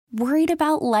Worried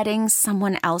about letting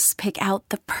someone else pick out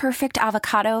the perfect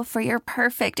avocado for your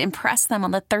perfect impress them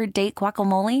on the third date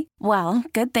guacamole? Well,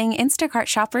 good thing Instacart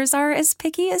shoppers are as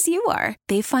picky as you are.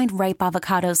 They find ripe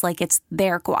avocados like it's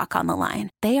their guac on the line.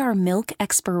 They are milk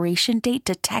expiration date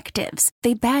detectives.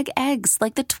 They bag eggs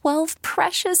like the 12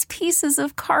 precious pieces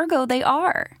of cargo they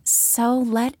are. So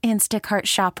let Instacart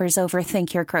shoppers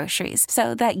overthink your groceries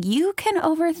so that you can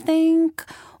overthink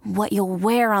what you'll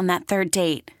wear on that third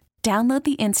date. Download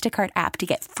the Instacart app to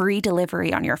get free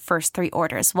delivery on your first 3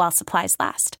 orders while supplies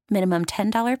last. Minimum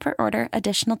 $10 per order.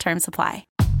 Additional terms apply.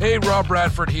 Hey, Rob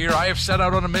Bradford here. I have set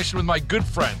out on a mission with my good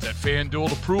friends at FanDuel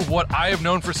to prove what I have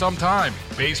known for some time.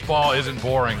 Baseball isn't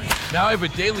boring. Now I have a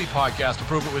daily podcast to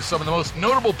prove it with some of the most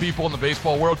notable people in the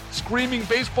baseball world, screaming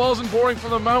baseball isn't boring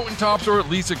from the mountaintops, or at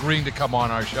least agreeing to come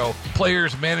on our show.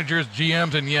 Players, managers,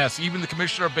 GMs, and yes, even the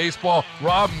commissioner of baseball,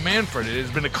 Rob Manfred. It has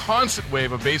been a constant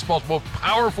wave of baseball's most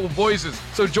powerful voices.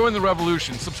 So join the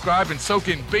revolution. Subscribe and soak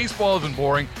in Baseball Isn't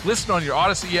Boring. Listen on your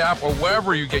Odyssey app or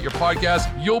wherever you get your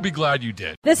podcasts. You'll be glad you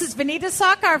did. This is Vanita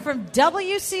Sakar from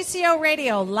WCCO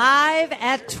Radio, live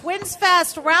at Twins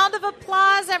Fest. Round of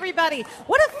applause, everybody.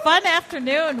 What a fun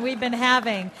afternoon we've been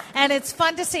having. And it's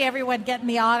fun to see everyone getting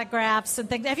the autographs and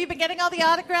things. Have you been getting all the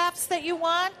autographs that you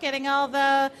want? Getting all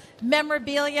the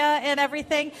memorabilia and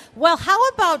everything? Well, how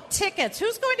about tickets?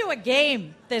 Who's going to a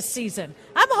game this season?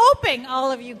 I'm hoping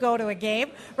all of you go to a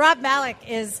game. Rob Malec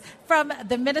is from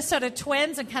the Minnesota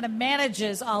Twins and kind of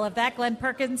manages all of that. Glenn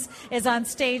Perkins is on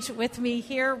stage with me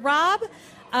here. Rob,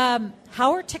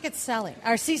 how are tickets selling?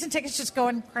 Are season tickets just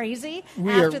going crazy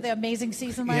after the amazing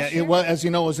season last year? As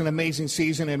you know, it was an amazing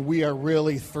season, and we are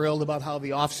really thrilled about how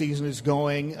the off-season is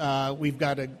going. We've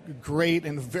got a great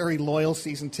and very loyal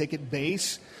season ticket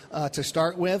base to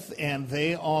start with, and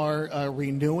they are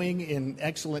renewing in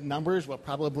excellent numbers. We'll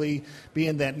probably be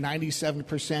in that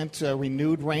 97%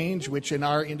 renewed range, which in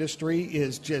our industry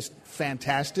is just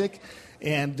fantastic.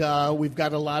 And we've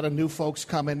got a lot of new folks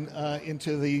coming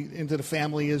into the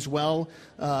family as well,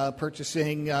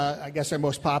 purchasing, I guess our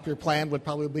most popular plan would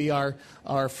probably be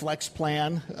our Flex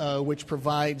plan, which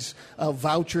provides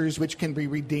vouchers which can be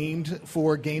redeemed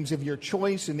for games of your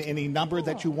choice in any number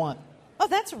that you want. Oh,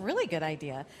 that's a really good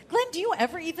idea. Glenn, do you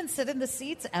ever even sit in the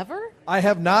seats ever? I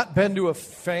have not been to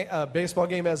a baseball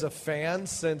game as a fan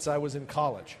since I was in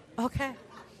college. Okay.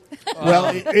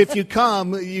 Well, if you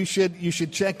come, you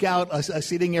should check out a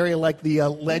seating area like the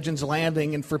Legends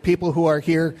Landing. And for people who are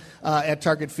here at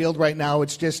Target Field right now,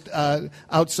 it's just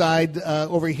outside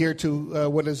over here to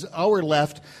what is our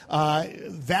left.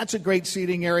 That's a great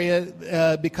seating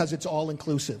area because it's all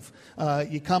inclusive.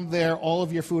 You come there, all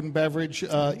of your food and beverage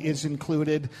is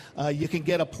included. You can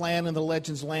get a plan in the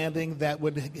Legends Landing that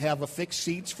would have a fixed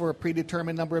seats for a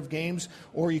predetermined number of games,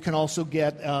 or you can also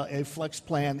get a flex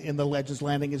plan in the Legends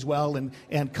Landing as well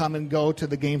and come and go to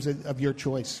the games of your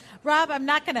choice. Rob, I'm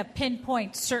not going to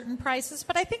pinpoint certain prices,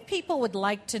 but I think people would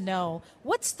like to know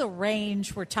what's the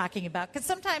range we're talking about. Because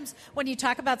sometimes when you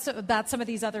talk about some of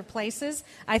these other places,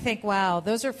 I think, wow,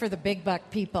 those are for the big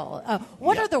buck people.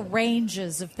 What are the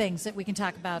ranges of things that we can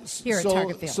talk about here at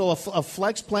Target Field? So a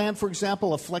flex plan, for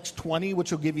example, a Flex 20, which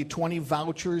will give you 20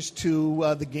 vouchers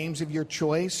to the games of your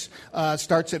choice,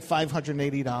 starts at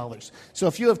 $580. So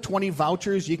if you have 20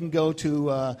 vouchers, you can go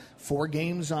to 4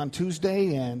 games on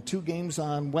Tuesday and 2 games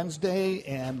on Wednesday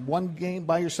and 1 game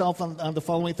by yourself on the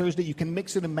following Thursday. You can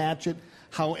mix it and match it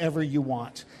however you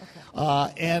want.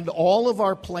 Okay. And all of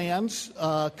our plans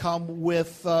come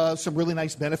with some really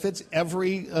nice benefits.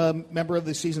 Every member of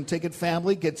the season ticket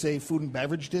family gets a food and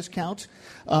beverage discount.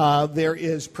 There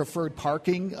is preferred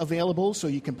parking available, so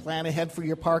you can plan ahead for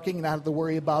your parking and not have to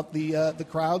worry about the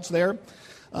crowds there.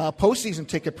 Postseason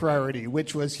ticket priority,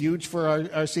 which was huge for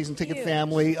our season ticket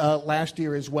family last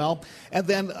year as well. And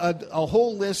then a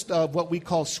whole list of what we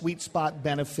call sweet spot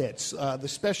benefits, the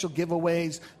special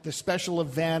giveaways, the special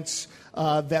events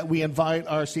that we invite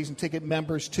our season ticket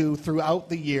members to throughout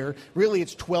the year. Really,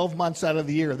 it's 12 months out of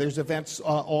the year. There's events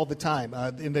all the time.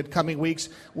 In the coming weeks,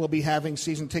 we'll be having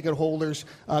season ticket holders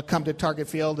come to Target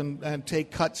Field and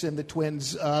take cuts in the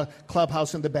Twins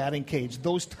clubhouse and the batting cage.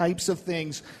 Those types of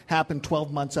things happen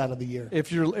 12 months out of the year.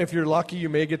 If you're lucky, you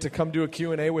may get to come do a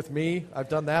Q&A with me. I've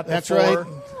done that before. That's right.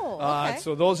 Oh, okay.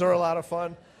 So those are a lot of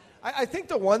fun. I think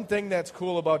the one thing that's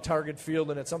cool about Target Field,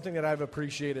 and it's something that I've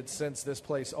appreciated since this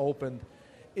place opened,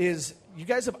 is you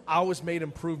guys have always made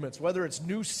improvements, whether it's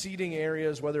new seating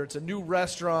areas, whether it's a new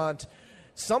restaurant.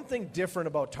 something different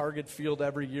about Target Field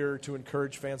every year to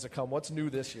encourage fans to come. What's new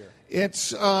this year?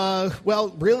 It's,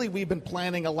 really, we've been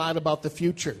planning a lot about the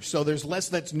future. So there's less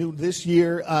that's new this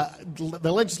year.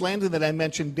 The Legends Landing that I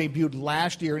mentioned debuted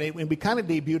last year, and we kind of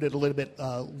debuted it a little bit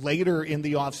later in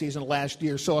the offseason last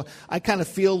year. So I kind of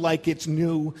feel like it's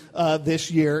new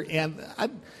this year. And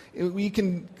you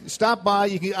can stop by.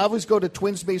 You can always go to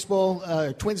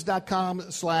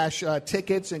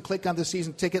twins.com/tickets and click on the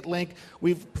season ticket link.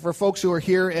 For folks who are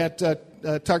here at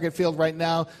Target Field right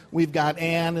now, we've got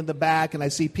Ann in the back, and I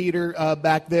see Peter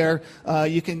back there.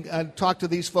 You can talk to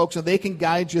these folks, and they can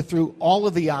guide you through all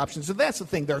of the options. And that's the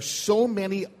thing. There are so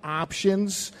many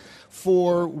options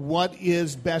for what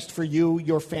is best for you,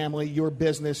 your family, your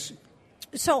business.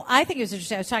 So I think it was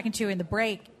interesting. I was talking to you in the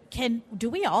break. Do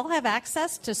we all have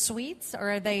access to suites,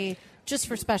 or are they just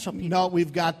for special people? No,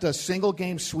 we've got single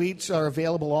game suites are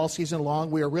available all season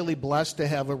long. We are really blessed to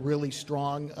have a really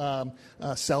strong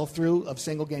sell-through of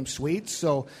single game suites.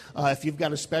 So if you've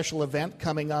got a special event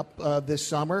coming up this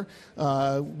summer,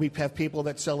 we have people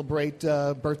that celebrate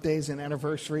birthdays and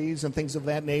anniversaries and things of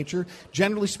that nature.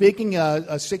 Generally speaking,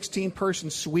 a 16-person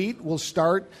suite will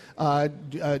start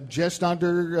just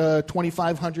under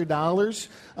 $2,500.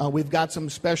 We've got some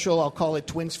special, I'll call it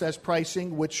Twins Fest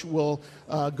pricing, which will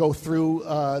go through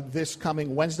this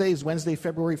coming Wednesday. Is Wednesday,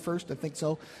 February 1st? I think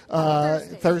so.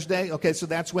 Thursday. Okay, so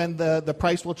that's when the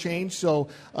price will change. So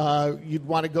you'd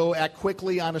want to go act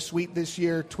quickly on a suite this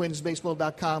year,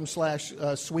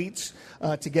 twinsbaseball.com/suites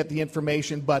to get the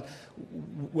information. But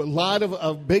a lot of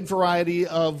a big variety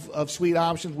of suite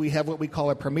options. We have what we call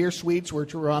our premier suites,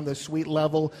 which are on the suite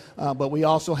level, but we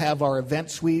also have our event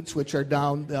suites, which are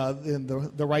down in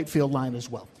the right field line as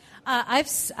well.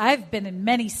 I've been in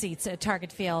many seats at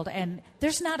Target Field, and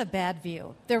there's not a bad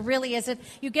view. There really isn't.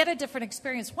 You get a different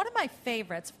experience. One of my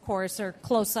favorites, of course, are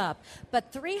close up,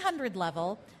 but 300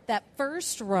 level, that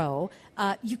first row,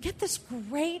 you get this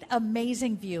great,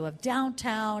 amazing view of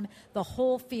downtown, the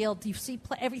whole field. You see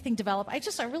everything develop. I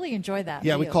really enjoy that.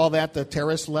 Yeah, view. we call that the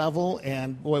terrace level,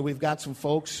 and boy, we've got some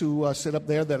folks who sit up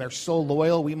there that are so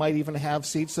loyal. We might even have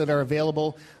seats that are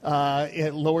available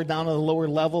lower down on the lower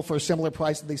level for a similar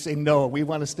price. They say, no, we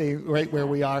want to stay right where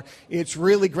we are. It's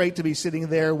really great to be sitting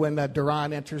there when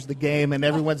Duran enters the game and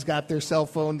everyone's got their cell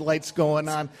phone lights going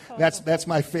on. That's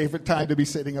my favorite time to be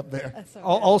sitting up there.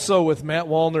 Also, with Matt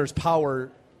Wallner's power,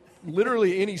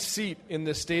 literally any seat in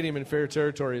this stadium in fair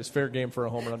territory is fair game for a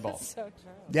home run ball. That's so true.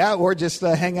 Yeah, or just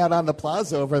hang out on the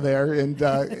plaza over there and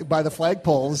by the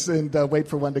flagpoles and wait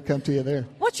for one to come to you there.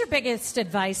 What's your biggest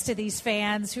advice to these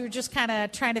fans who are just kind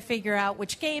of trying to figure out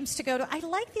which games to go to? I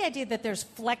like the idea that there's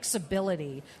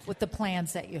flexibility with the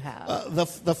plans that you have.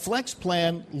 The flex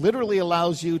plan literally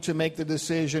allows you to make the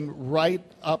decision right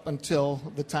up until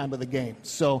the time of the game.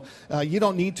 So you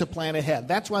don't need to plan ahead.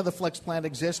 That's why the flex plan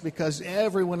exists, because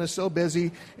everyone is so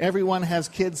busy. Everyone has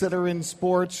kids that are in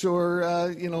sports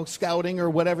or scouting or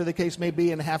whatever the case may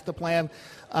be and have to plan.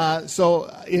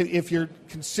 So if you're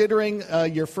considering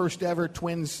your first ever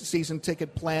Twins season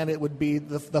ticket plan, it would be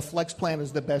the flex plan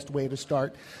is the best way to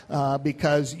start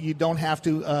because you don't have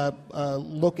to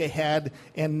look ahead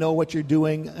and know what you're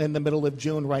doing in the middle of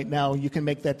June right now. You can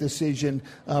make that decision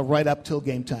right up till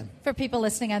game time. For people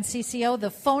listening on CCO, the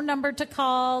phone number to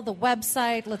call, the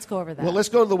website, let's go over that. Well, let's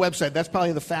go to the website. That's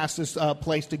probably the fastest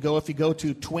place to go. If you go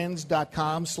to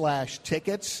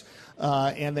twins.com/tickets,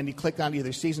 and then you click on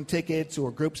either season tickets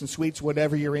or groups and suites,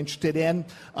 whatever you're interested in.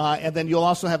 And then you'll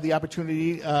also have the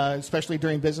opportunity, especially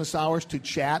during business hours, to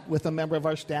chat with a member of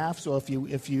our staff. So if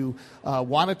you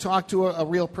want to talk to a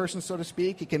real person, so to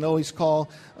speak, you can always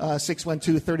call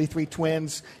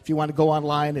 612-33-TWINS. If you want to go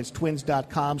online, it's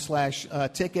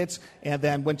twins.com/tickets. And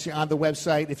then once you're on the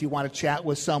website, if you want to chat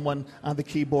with someone on the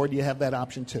keyboard, you have that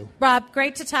option too. Rob,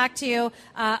 great to talk to you.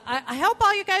 I hope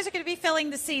all you guys are going to be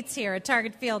filling the seats here at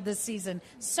Target Field this season.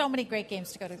 So many great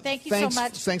games to go to. Thank you so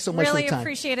much. Thanks so much really for the time.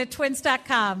 Appreciate it.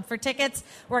 Twins.com for tickets.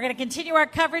 We're going to continue our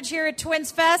coverage here at Twins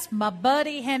Fest. My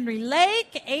buddy Henry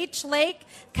Lake, H. Lake,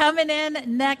 coming in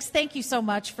next. Thank you so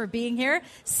much for being here.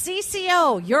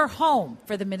 CCO, your home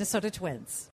for the Minnesota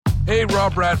Twins. Hey,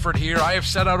 Rob Bradford here. I have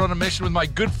set out on a mission with my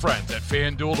good friends at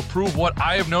FanDuel to prove what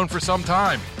I have known for some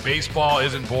time. Baseball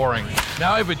isn't boring.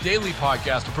 Now I have a daily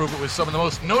podcast to prove it with some of the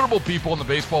most notable people in the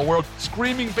baseball world,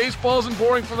 screaming baseball isn't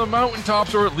boring from the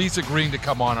mountaintops, or at least agreeing to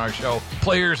come on our show.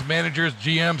 Players, managers,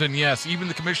 GMs, and yes, even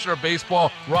the commissioner of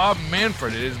baseball, Rob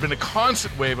Manfred. It has been a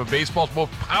constant wave of baseball's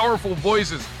most powerful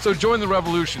voices. So join the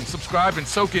revolution. Subscribe and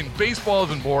soak in Baseball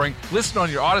Isn't Boring. Listen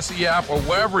on your Odyssey app or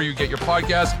wherever you get your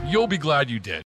podcasts. You'll be glad you did.